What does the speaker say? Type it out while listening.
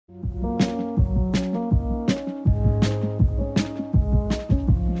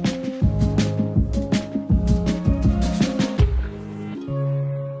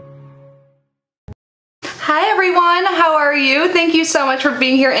thank you so much for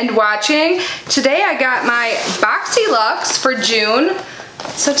being here and watching. Today I got my Boxyluxe for June.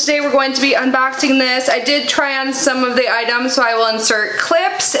 So today we're going to be unboxing this. I did try on some of the items, so I will insert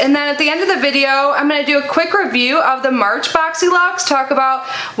clips, and then at the end of the video I'm going to do a quick review of the March Boxyluxe, talk about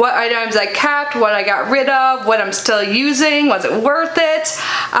what items I kept, what I got rid of, what I'm still using, was it worth it.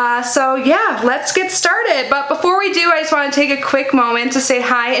 So yeah, let's get started. But before we do, I just want to take a quick moment to say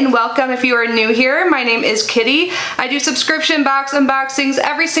hi and welcome if you are new here. My name is Kitty. I do subscription box unboxings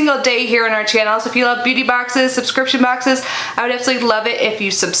every single day here on our channel, so if you love beauty boxes, subscription boxes, I would absolutely love it if you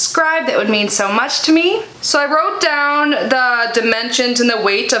subscribe. That would mean so much to me. So I wrote down the dimensions and the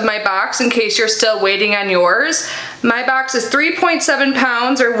weight of my box in case you're still waiting on yours. My box is 3.7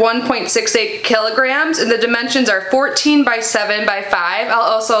 pounds or 1.68 kilograms, and the dimensions are 14 by 7 by 5. I'll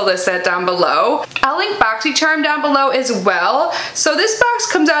also list that down below. I'll link Boxycharm down below as well. So this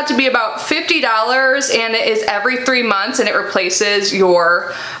box comes out to be about $50, and it is every 3 months, and it replaces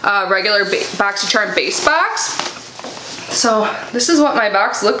your regular Boxycharm base box. So this is what my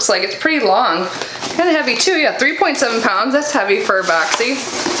box looks like. It's pretty long, kind of heavy too. Yeah, 3.7 pounds, that's heavy for a Boxy.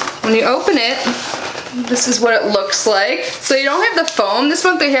 When you open it, this is what it looks like. So you don't have the foam. This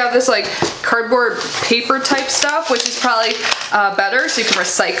month they have this like cardboard paper type stuff, which is probably better, so you can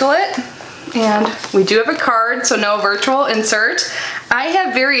recycle it. And we do have a card, so no virtual insert. I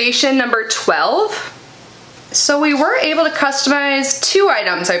have variation number 12. So we were able to customize 2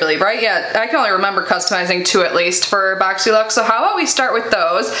 items, I believe, right? Yeah, I can only remember customizing 2 at least for Boxyluxe, so how about we start with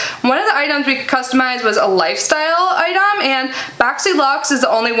those? One of the items we could customize was a lifestyle item, and Boxyluxe is the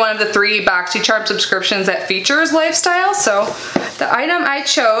only one of the 3 Boxycharm subscriptions that features lifestyle, so the item I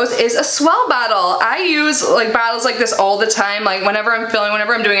chose is a swell bottle. I use like bottles like this all the time, like whenever I'm filming,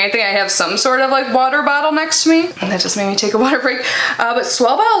 whenever I'm doing anything, I have some sort of like water bottle next to me. And that just made me take a water break. But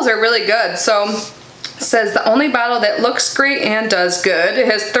swell bottles are really good, so says the only bottle that looks great and does good. It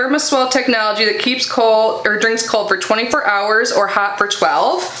has ThermoSwell technology that keeps cold or drinks cold for 24 hours or hot for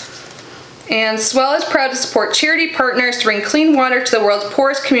 12. And Swell is proud to support charity partners to bring clean water to the world's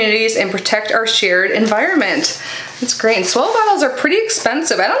poorest communities and protect our shared environment. It's great. And Swell bottles are pretty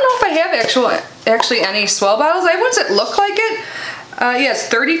expensive. I don't know if I have actually any Swell bottles. I have ones that look like it. Yeah, it's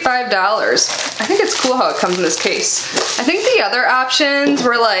 $35. I think it's cool how it comes in this case. I think the other options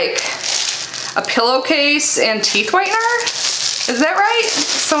were like a pillowcase and teeth whitener. Is that right?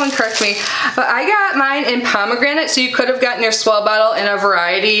 Someone correct me. But I got mine in pomegranate, so you could have gotten your Swell bottle in a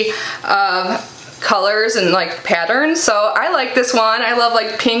variety of colors and like patterns. So I like this one. I love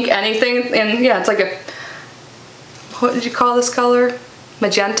like pink anything, and yeah, it's like a, what did you call this color?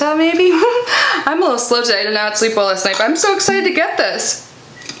 Magenta maybe? I'm a little slow today. I did not sleep well last night, but I'm so excited to get this.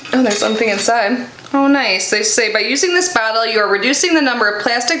 Oh, there's something inside. Oh, nice. They say, by using this bottle, you are reducing the number of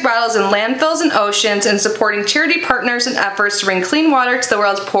plastic bottles in landfills and oceans and supporting charity partners and efforts to bring clean water to the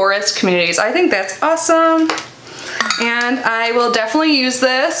world's poorest communities. I think that's awesome. And I will definitely use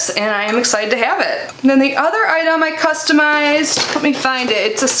this, and I am excited to have it. And then the other item I customized, let me find it.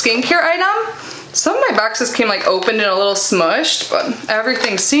 It's a skincare item. Some of my boxes came like opened and a little smushed, but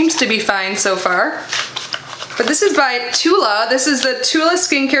everything seems to be fine so far. But this is by Tula. This is the Tula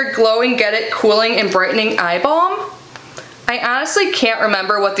Skincare Glow and Get It Cooling and Brightening Eye Balm. I honestly can't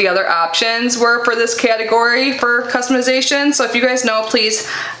remember what the other options were for this category for customization, so if you guys know, please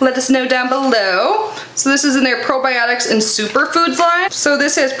let us know down below. So this is in their probiotics and superfoods line. So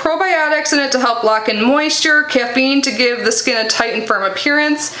this has probiotics in it to help lock in moisture, caffeine to give the skin a tight and firm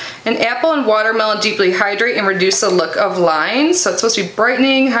appearance, and apple and watermelon deeply hydrate and reduce the look of lines. So it's supposed to be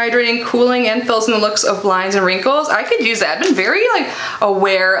brightening, hydrating, cooling, and fills in the looks of lines and wrinkles. I could use that. I've been very like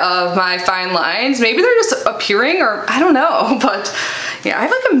aware of my fine lines. Maybe they're just appearing, or I don't know. But yeah, I have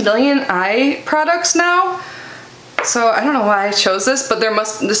like 1 million eye products now, so I don't know why I chose this, but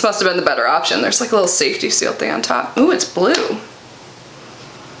this must have been the better option. There's like a little safety seal thing on top. Ooh, it's blue.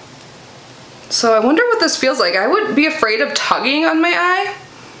 So I wonder what this feels like. I would be afraid of tugging on my eye.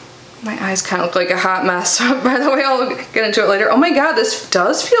 My eyes kind of look like a hot mess. By the way, I'll get into it later. Oh my god, this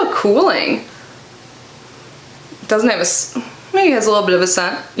does feel cooling. It doesn't have a, maybe it has a little bit of a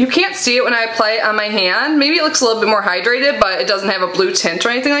scent. You can't see it when I apply it on my hand. Maybe it looks a little bit more hydrated, but it doesn't have a blue tint or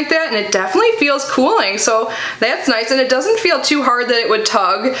anything like that, and it definitely feels cooling, so that's nice. And it doesn't feel too hard that it would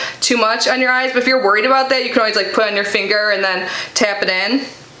tug too much on your eyes, but if you're worried about that, you can always like put it on your finger and then tap it in.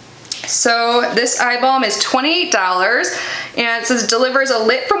 So this eye balm is $28, and it says it delivers a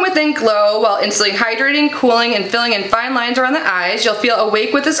lit from within glow while instantly hydrating, cooling, and filling in fine lines around the eyes. You'll feel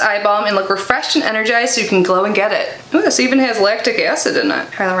awake with this eye balm and look refreshed and energized so you can glow and get it. Ooh, this even has lactic acid in it.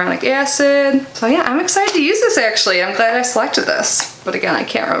 Hyaluronic acid. So yeah, I'm excited to use this actually. I'm glad I selected this. But again, I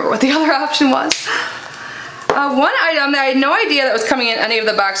can't remember what the other option was. One item that I had no idea that was coming in any of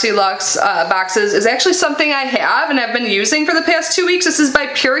the Boxyluxe boxes is actually something I have and I've been using for the past 2 weeks. This is by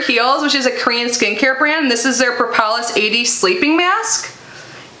Pure Heals, which is a Korean skincare brand. This is their Propolis 80 sleeping mask.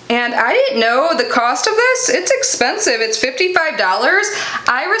 And I didn't know the cost of this. It's expensive. It's $55.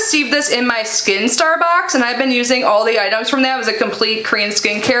 I received this in my Skin Star box, and I've been using all the items from that. It was a complete Korean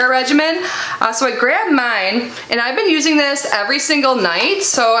skincare regimen. So I grabbed mine, and I've been using this every single night.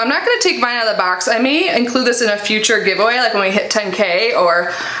 So I'm not going to take mine out of the box. I may include this in a future giveaway, like when we hit 10K,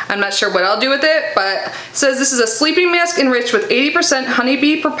 or I'm not sure what I'll do with it. But it says this is a sleeping mask enriched with 80%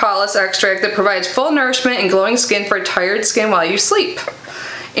 honeybee propolis extract that provides full nourishment and glowing skin for tired skin while you sleep.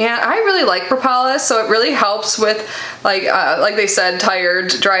 And I really like propolis, so it really helps with, like they said, tired,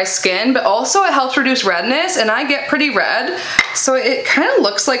 dry skin, but also it helps reduce redness, and I get pretty red, so it kind of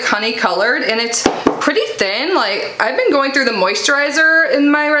looks like honey colored, and it's pretty thin. Like, I've been going through the moisturizer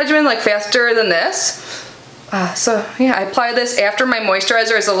in my regimen, like, faster than this. So yeah, I apply this after my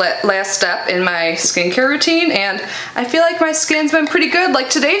moisturizer as a last step in my skincare routine, and I feel like my skin's been pretty good. Like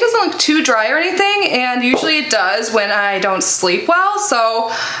today doesn't look too dry or anything, and usually it does when I don't sleep well, so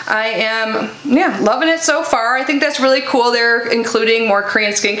I am, yeah, loving it so far. I think that's really cool. They're including more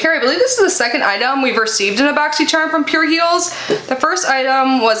Korean skincare. I believe this is the second item we've received in a BoxyCharm from Pure Heals. The first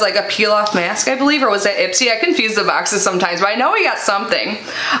item was like a peel-off mask, I believe, or was that Ipsy? I confuse the boxes sometimes, but I know we got something.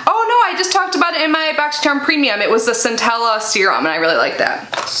 Oh no, I just talked about it in my BoxyCharm Premium. It was the Centella serum, and I really like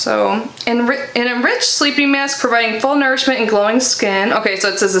that. So, an enriched sleeping mask providing full nourishment and glowing skin. Okay, so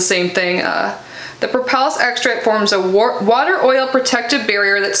it says the same thing. The propolis extract forms a water oil protective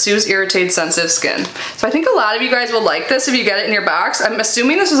barrier that soothes irritated sensitive skin. So I think a lot of you guys will like this if you get it in your box. I'm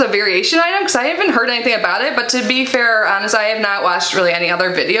assuming this was a variation item because I haven't heard anything about it, but to be fair, honest, I have not watched really any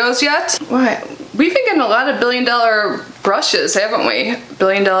other videos yet. What? We've been getting a lot of $1 billion brushes, haven't we? $1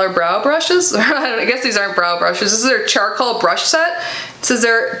 billion brow brushes? I guess these aren't brow brushes. This is their charcoal brush set. It says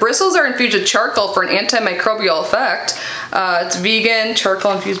their bristles are infused with charcoal for an antimicrobial effect. It's vegan,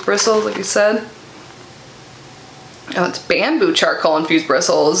 charcoal infused bristles, like you said. Oh, it's bamboo charcoal infused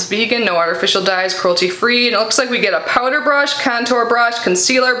bristles, vegan, no artificial dyes, cruelty free. And it looks like we get a powder brush, contour brush,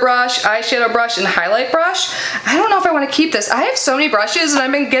 concealer brush, eyeshadow brush, and highlight brush. I don't know if I want to keep this. I have so many brushes and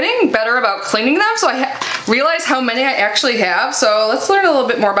I've been getting better about cleaning them, so I realize how many I actually have. So let's learn a little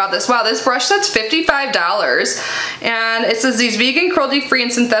bit more about this. Wow, this brush set's $55. And it says these vegan, cruelty free,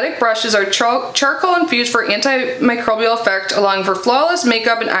 and synthetic brushes are charcoal infused for antimicrobial effect, along for flawless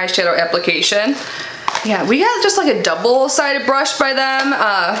makeup and eyeshadow application. Yeah, we got just like a double-sided brush by them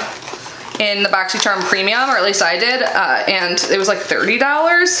in the BoxyCharm Premium, or at least I did, and it was like $30.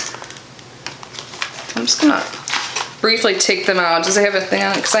 I'm just gonna briefly take them out. Does it have a thing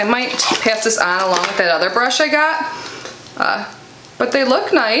on it? Because I might pass this on along with that other brush I got. But they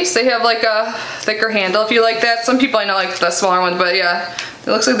look nice. They have like a thicker handle if you like that. Some people I know like the smaller ones, but yeah, it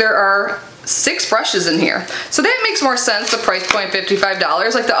looks like there are 6 brushes in here. So that makes more sense, the price point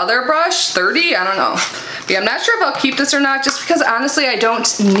 $55. Like the other brush, $30, I don't know. Yeah, I'm not sure if I'll keep this or not, just because honestly I don't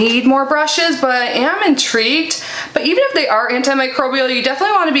need more brushes, but I am intrigued. But even if they are antimicrobial, you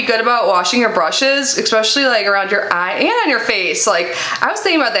definitely want to be good about washing your brushes, especially like around your eye and on your face. Like, I was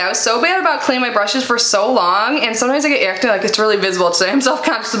thinking about that. I was so bad about cleaning my brushes for so long, and sometimes I get acting like it's really visible today. I'm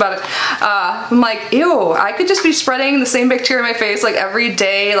self-conscious about it. I'm like, ew, I could just be spreading the same bacteria in my face like every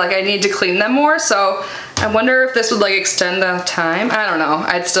day. Like, I need to clean them more, so I wonder if this would like extend the time. I don't know.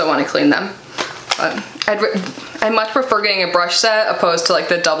 I'd still want to clean them. But I much prefer getting a brush set opposed to like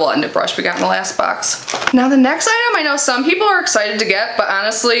the double-ended brush we got in the last box. Now the next item I know some people are excited to get, but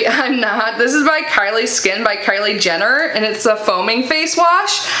honestly I'm not. This is by Kylie Skin by Kylie Jenner, and it's a foaming face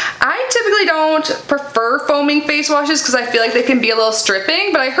wash. I typically don't prefer foaming face washes because I feel like they can be a little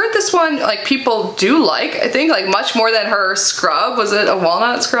stripping, but I heard this one like people do like, I think like much more than her scrub. Was it a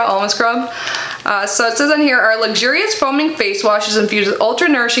walnut scrub, almond scrub? So it says on here, our luxurious foaming face wash is infused with ultra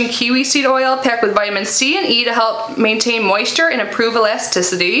nourishing kiwi seed oil packed with vitamin C and E to help maintain moisture and improve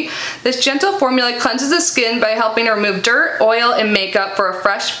elasticity. This gentle formula cleanses the skin by helping to remove dirt, oil, and makeup for a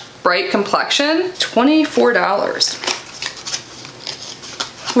fresh, bright complexion.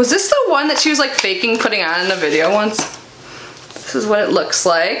 $24. Was this the one that she was like faking putting on in the video once? This is what it looks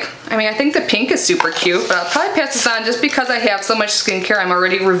like. I mean, I think the pink is super cute, but I'll probably pass this on just because I have so much skincare I'm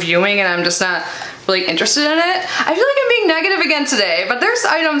already reviewing and I'm just not really interested in it. I feel like I'm being negative again today, but there's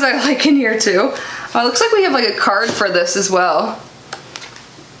items I like in here too. It looks like we have like a card for this as well.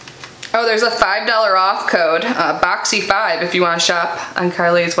 Oh, there's a $5 off code, Boxy5, if you want to shop on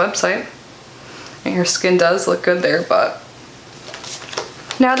Kylie's website. And her skin does look good there, but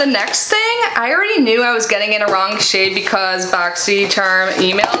Now the next thing, I already knew I was getting in a wrong shade because Boxycharm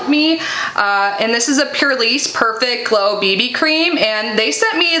emailed me, and this is a Purlisse Perfect Glow BB cream, and they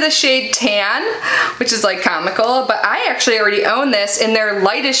sent me the shade Tan, which is like comical, but I actually already own this in their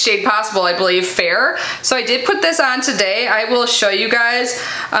lightest shade possible, I believe, Fair. So I did put this on today. I will show you guys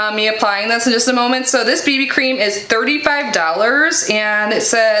me applying this in just a moment. So this BB cream is $35, and it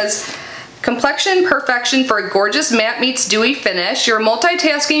says, complexion perfection for a gorgeous matte meets dewy finish. Your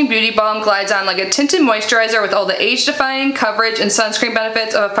multitasking beauty balm glides on like a tinted moisturizer with all the age-defying coverage and sunscreen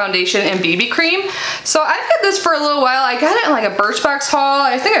benefits of a foundation and BB cream. So I've had this for a little while. I got it in like a Birchbox haul.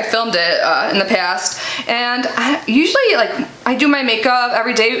 I think I filmed it in the past. And I usually I do my makeup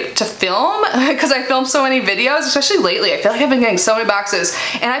every day to film because I film so many videos, especially lately. I feel like I've been getting so many boxes,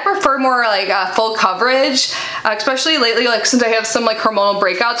 and I prefer more like full coverage, especially lately, like since I have some like hormonal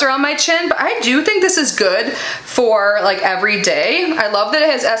breakouts around my chin. But I do think this is good for like every day. I love that it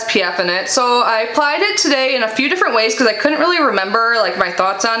has SPF in it. So I applied it today in a few different ways because I couldn't really remember like my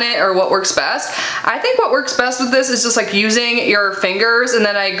thoughts on it or what works best. I think what works best with this is just like using your fingers, and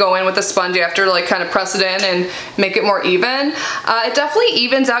then I go in with a sponge after to like kind of press it in and make it more even. It definitely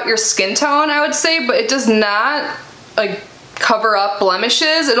evens out your skin tone, I would say, but it does not like cover up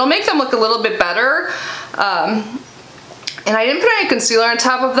blemishes. It'll make them look a little bit better. And I didn't put any concealer on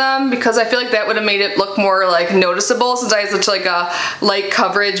top of them because I feel like that would have made it look more like noticeable, since I have such like a light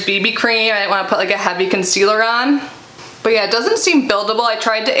coverage BB cream. I didn't want to put like a heavy concealer on. But yeah, it doesn't seem buildable. I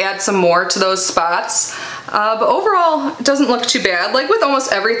tried to add some more to those spots. But overall, it doesn't look too bad. Like with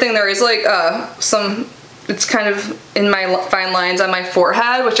almost everything, there is like it's kind of in my fine lines on my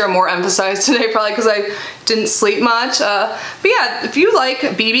forehead, which are more emphasized today probably because I didn't sleep much. But yeah, if you like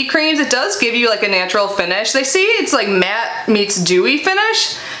BB creams, it does give you like a natural finish. They say it's like matte meets dewy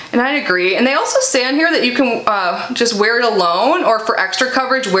finish, and I'd agree. And they also say on here that you can just wear it alone, or for extra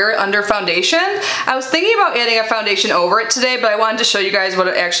coverage, wear it under foundation. I was thinking about adding a foundation over it today, but I wanted to show you guys what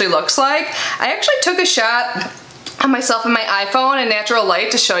it actually looks like. I actually took a shot on myself and my iPhone in natural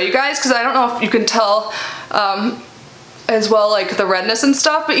light to show you guys, because I don't know if you can tell as well like the redness and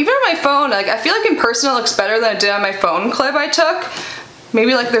stuff, but even on my phone, like I feel like in person it looks better than it did on my phone clip I took.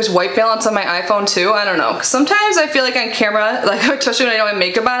 Maybe like there's white balance on my iPhone too, I don't know. 'Cause sometimes I feel like on camera, like especially when I don't have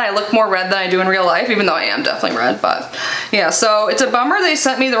makeup on, I look more red than I do in real life, even though I am definitely red. But yeah, so it's a bummer they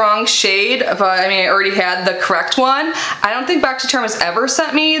sent me the wrong shade, but I mean I already had the correct one. I don't think Boxycharm has ever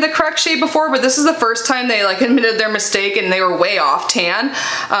sent me the correct shade before, but this is the first time they like admitted their mistake and they were way off tan.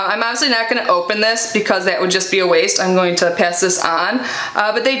 I'm obviously not going to open this because that would just be a waste. I'm going to pass this on.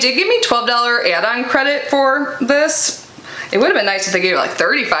 But they did give me $12 add-on credit for this. It would have been nice if they gave it like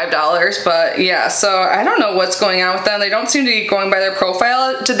 $35, but yeah, so I don't know what's going on with them. They don't seem to be going by their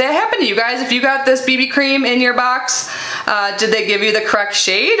profile. Did that happen to you guys? If you got this BB cream in your box, did they give you the correct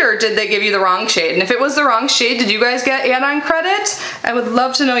shade, or did they give you the wrong shade? And if it was the wrong shade, did you guys get add-on credit? I would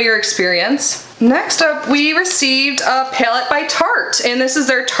love to know your experience. Next up, we received a palette by Tarte, and this is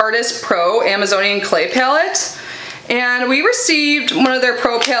their Tarteist Pro Amazonian Clay palette. And we received one of their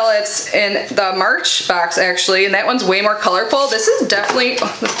Pro palettes in the March box actually, and that one's way more colorful. This is definitely,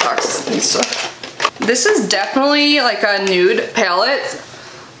 oh, this box needs to, this is definitely like a nude palette.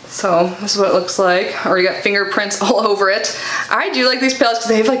 So this is what it looks like. Already got fingerprints all over it. I do like these palettes because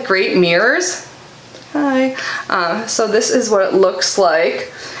they have like great mirrors. Hi. So this is what it looks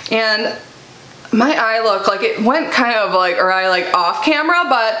like. And my eye look, like it went kind of like, or I like off camera,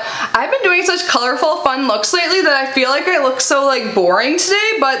 but I've been doing such colorful fun looks lately that I feel like I look so like boring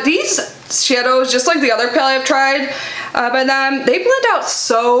today. But these shadows, just like the other palette I've tried by them, they blend out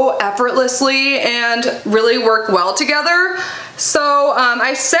so effortlessly and really work well together. So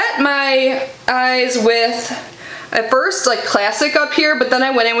I set my eyes with, at first like classic up here, but then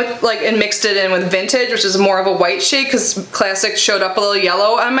I went in with like and mixed it in with vintage, which is more of a white shade because classic showed up a little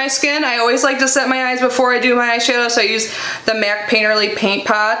yellow on my skin. I always like to set my eyes before I do my eyeshadow, so I use the MAC Painterly Paint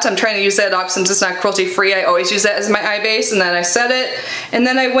Pot. I'm trying to use that up since it's not cruelty free. I always use that as my eye base, and then I set it, and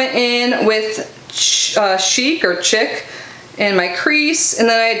then I went in with Chic or Chick in my crease, and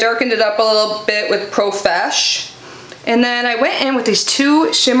then I darkened it up a little bit with Profesh. And then I went in with these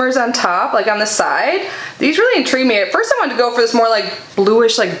two shimmers on top, like on the side. These really intrigued me. At first I wanted to go for this more like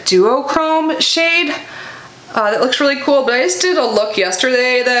bluish, like duochrome shade. That looks really cool, but I just did a look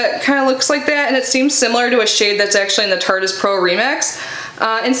yesterday that kind of looks like that, and it seems similar to a shade that's actually in the Tarteist Pro Remix.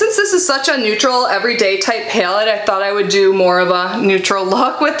 And since this is such a neutral, everyday type palette, I thought I would do more of a neutral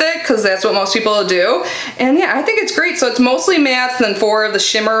look with it, because that's what most people do. And yeah, I think it's great. So it's mostly mattes, then 4 of the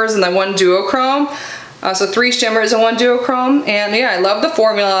shimmers, and then 1 duochrome. So 3 shimmers and 1 duochrome, and yeah, I love the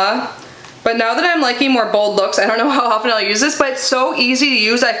formula. But now that I'm liking more bold looks, I don't know how often I'll use this, but it's so easy to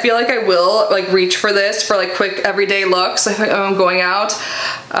use. I feel like I will like reach for this for like quick everyday looks if I'm going out.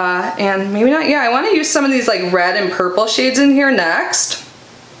 And maybe not, yeah, I want to use some of these like red and purple shades in here next.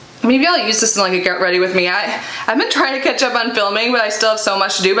 Maybe I'll use this in like a get ready with me. I've been trying to catch up on filming, but I still have so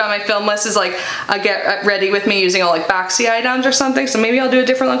much to do. But my film list is like a get ready with me using all like boxy items or something. So maybe I'll do a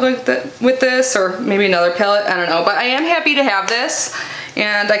different look with this, or maybe another palette, I don't know. But I am happy to have this,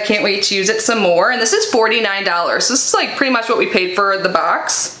 and I can't wait to use it some more. And this is $49. So this is like pretty much what we paid for the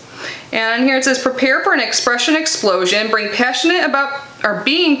box. And here it says, prepare for an expression explosion, being passionate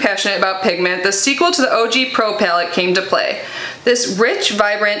about pigment. The sequel to the OG Pro palette came to play. This rich,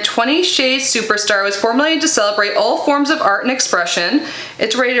 vibrant 20 shade superstar was formulated to celebrate all forms of art and expression.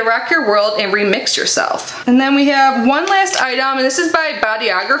 It's ready to rock your world and remix yourself. And then we have one last item, and this is by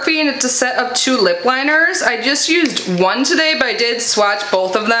Bodyography, and it's a set of 2 lip liners. I just used one today, but I did swatch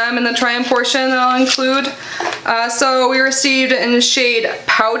both of them in the try-on portion that I'll include. So we received in the shade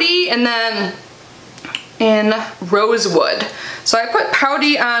Pouty and then in Rosewood. So I put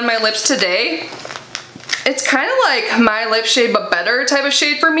Pouty on my lips today. It's kind of like my lip shade but better type of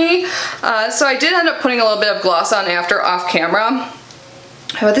shade for me. So I did end up putting a little bit of gloss on after off camera.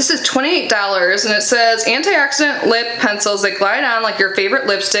 But this is $28, and it says antioxidant lip pencils that glide on like your favorite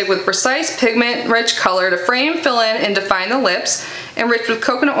lipstick with precise pigment rich color to frame, fill in, and define the lips, enriched with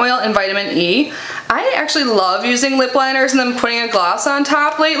coconut oil and vitamin E. I actually love using lip liners and then putting a gloss on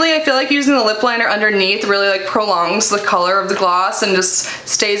top lately. I feel like using the lip liner underneath really like prolongs the color of the gloss and just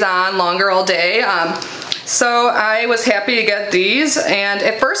stays on longer all day. So I was happy to get these, and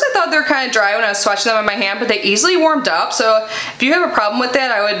at first I thought they were kind of dry when I was swatching them on my hand, but they easily warmed up. So if you have a problem with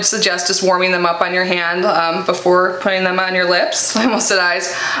that, I would suggest just warming them up on your hand before putting them on your lips. I almost said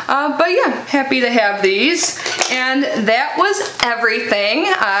eyes. But yeah, happy to have these. And that was everything.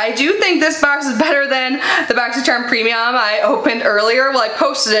 I do think this box is better than the Boxycharm Premium I opened earlier. Well, I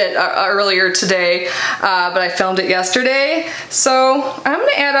posted it earlier today, but I filmed it yesterday. So I'm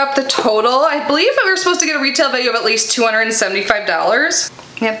gonna add up the total. I believe we were supposed to get a retail value of at least $275.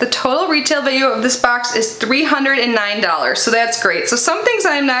 Yep, the total retail value of this box is $309, so that's great. So some things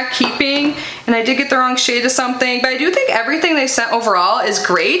I'm not keeping, and I did get the wrong shade of something, but I do think everything they sent overall is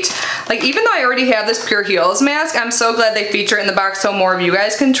great. Like, even though I already have this Pure Heals mask, I'm so glad they feature it in the box so more of you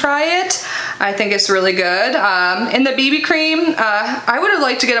guys can try it. I think it's really good. And the BB cream, I would have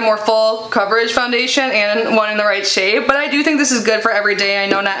liked to get a more full coverage foundation and one in the right shade, but I do think this is good for every day. I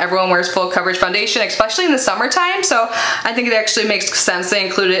know not everyone wears full coverage foundation, especially in the summertime, so I think it actually makes sense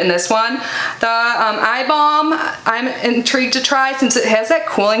to include it in this one. The eye balm, I'm intrigued to try since it has that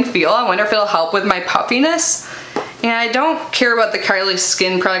cooling feel. I wonder if it'll help with my puffiness. And I don't care about the Kylie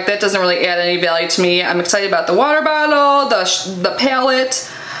Skin product. That doesn't really add any value to me. I'm excited about the water bottle, the palette.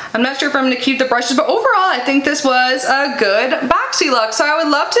 I'm not sure if I'm going to keep the brushes, but overall I think this was a good Boxyluxe. So I would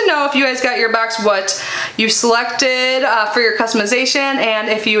love to know if you guys got your box, what you selected for your customization, and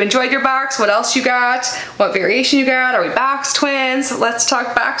if you enjoyed your box, what else you got, what variation you got. Are we box twins? Let's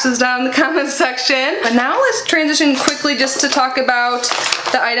talk boxes down in the comments section. But now let's transition quickly just to talk about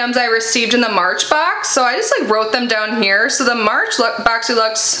the items I received in the March box. So I just like wrote them down here. So the March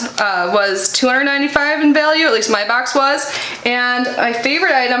Boxyluxe was $295 in value, at least my box was, and my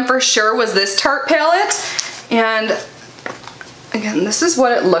favorite item for sure was this Tarte palette. And again, this is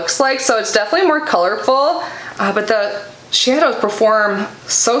what it looks like. So it's definitely more colorful, but the shadows perform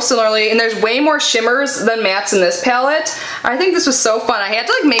so similarly, and there's way more shimmers than mattes in this palette. I think this was so fun. I had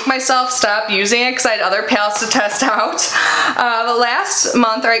to like make myself stop using it because I had other palettes to test out. But last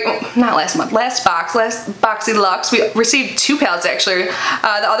month, or not last month, last Boxyluxe, we received 2 palettes actually. The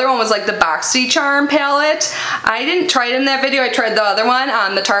other one was like the Boxycharm palette. I didn't try it in that video. I tried the other one,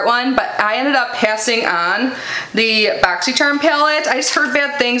 the Tarte one, but I ended up passing on the Boxycharm palette. I just heard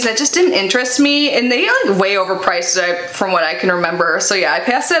bad things that just didn't interest me, and they like way overpriced it from what I can remember. So yeah, I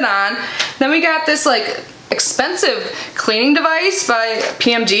passed it on. Then we got this like expensive cleaning device by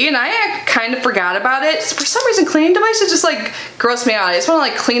PMG, and I kind of forgot about it. For some reason, cleaning devices just like gross me out. I just want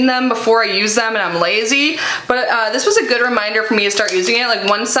to like clean them before I use them, and I'm lazy. But this was a good reminder for me to start using it. Like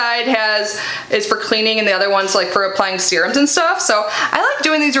one side is for cleaning, and the other one's like for applying serums and stuff. So I like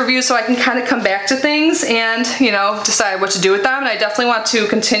doing these reviews so I can kind of come back to things and, you know, decide what to do with them. And I definitely want to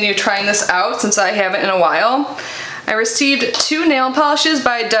continue trying this out since I haven't in a while. I received 2 nail polishes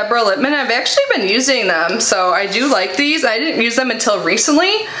by Deborah Lippmann. I've actually been using them, so I do like these. I didn't use them until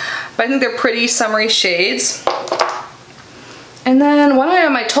recently, but I think they're pretty summery shades. And then one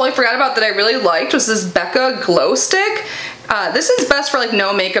item I totally forgot about that I really liked was this Becca Glow Stick. This is best for like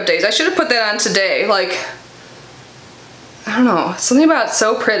no makeup days. I should have put that on today. Like, I don't know, something about it's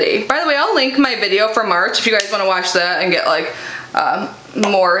so pretty. By the way, I'll link my video for March if you guys want to watch that and get like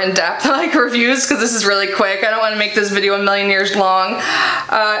more in-depth like reviews, because this is really quick. I don't want to make this video a million years long.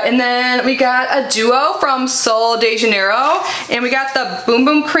 And then we got a duo from Sol de Janeiro, and we got the Boom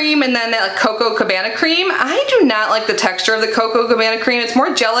Boom cream and then that like Coco Cabana cream. I do not like the texture of the Coco Cabana cream. It's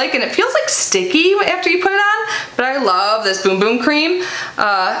more gel-like and it feels like sticky after you put it on, but I love this Boom Boom cream.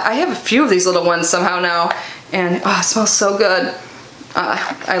 I have a few of these little ones somehow now, and oh, it smells so good.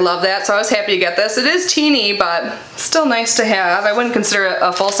 I love that, so I was happy to get this. It is teeny, but still nice to have. I wouldn't consider it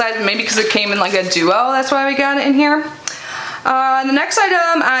a full size, but maybe because it came in like a duo, that's why we got it in here. The next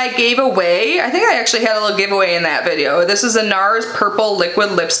item I gave away, I think I actually had a little giveaway in that video. This is a NARS purple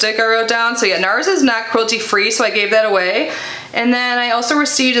liquid lipstick I wrote down. So yeah, NARS is not cruelty free, so I gave that away. And then I also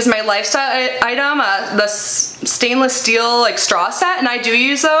received as my lifestyle item the stainless steel like straw set, and I do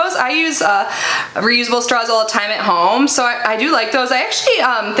use those. I use reusable straws all the time at home, so I do like those. I actually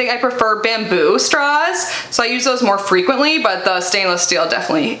think I prefer bamboo straws, so I use those more frequently, but the stainless steel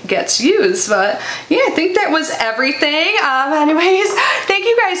definitely gets used. But yeah, I think that was everything. Anyways, thank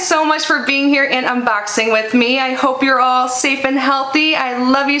you guys so much for being here and unboxing with me. I hope you're all safe and healthy. I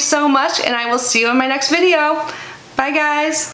love you so much, and I will see you in my next video. Bye guys.